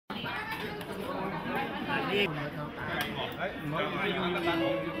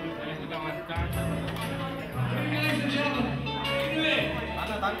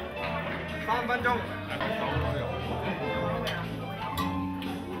等3分鐘。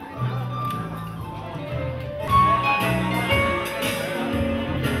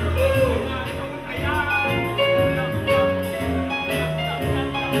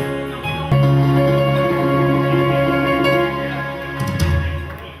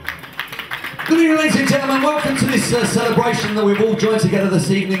Good evening, ladies and gentlemen. Welcome to this celebration that we've all joined together this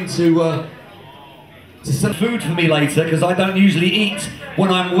evening to sell food for me later, because I don't usually eat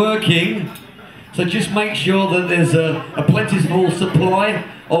when I'm working. So just make sure that there's a plentiful supply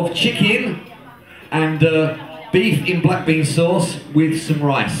of chicken and beef in black bean sauce with some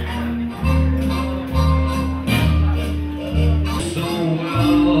rice.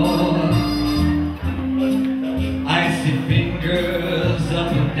 Icy fingers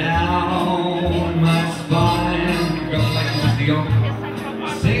up and down my spine. Congratulations to you.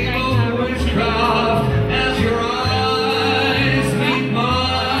 Sing over witchcraft as your eyes meet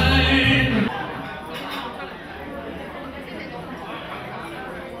mine.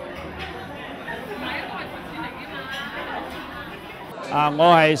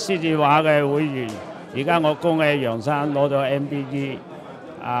 我係獅子畫嘅會員，而家我恭喜楊生攞咗 MBE，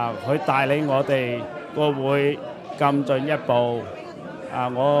佢帶領我哋個會更進一步，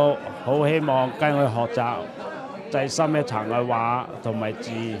我好希望跟佢學習，再深一層嘅畫同埋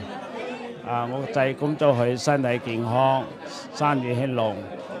字，我就恭祝佢身體健康，生意興隆，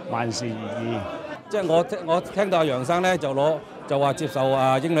萬事如意。即係我聽到楊生咧就話接受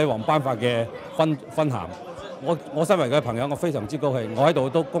英女王頒發嘅勳銜。我身為佢嘅朋友，我非常之高興。我喺度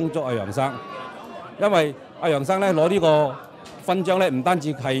都恭祝楊生，因為楊生咧攞呢個勳章咧，唔單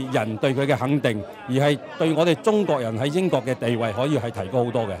止係人對佢嘅肯定，而係對我哋中國人喺英國嘅地位可以係提高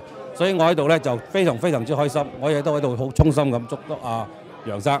好多嘅。所以我喺度咧就非常之開心，我亦都喺度好衷心咁祝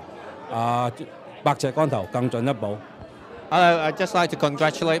楊生百尺竿頭更進一步。Hello, I'd just like to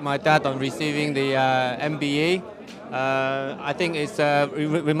congratulate my dad on receiving the MBE. I think it's a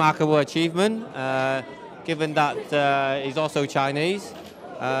remarkable achievement. Given that he's also Chinese,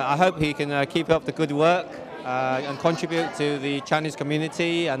 I hope he can keep up the good work and contribute to the Chinese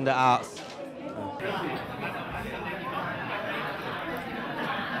community and the arts.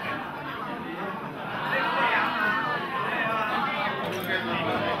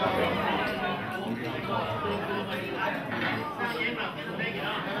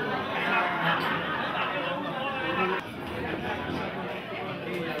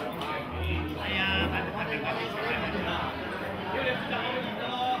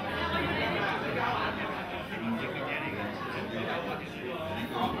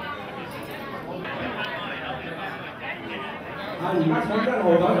 而家搶1號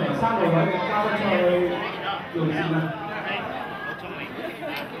台同埋3號台嘅交出去用先啦。好聰明，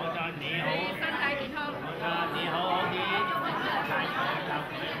我就你好，身體健康。你好，好啲，大家就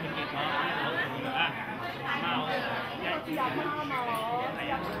咁嘅結果，好重要啊！貓，一隻貓嘛，係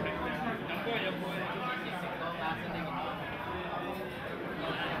啊，咁嗰個有冇中意食過㗎？身體健康。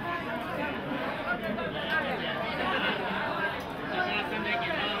大家身體健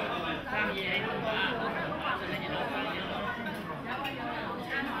康，生意興隆啊！身體健康，生意興隆。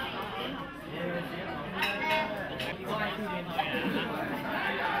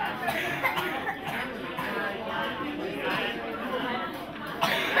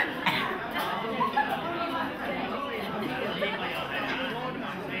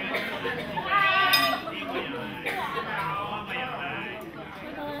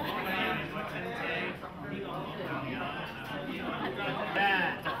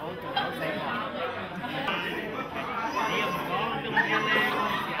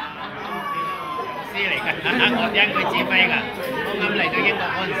 我聽佢指揮㗎，我啱嚟到英國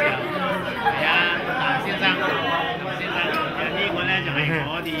嗰陣時候，係啊，譚先生，呢個咧就係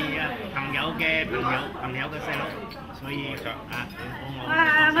我哋朋友嘅細路，所以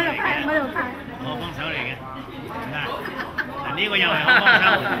我幫手嚟嘅，嗱呢個又係我幫手，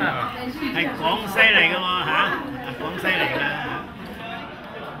係廣西嚟嘅喎嚇，廣西嚟㗎，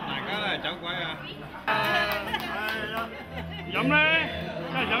大家都係走鬼啊！飲咧，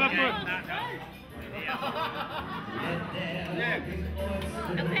一人飲一杯。 一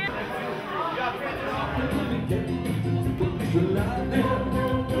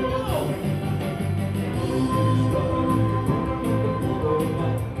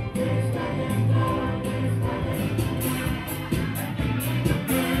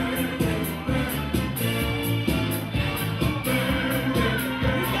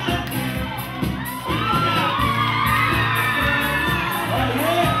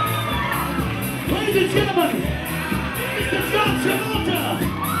Ladies and gentlemen,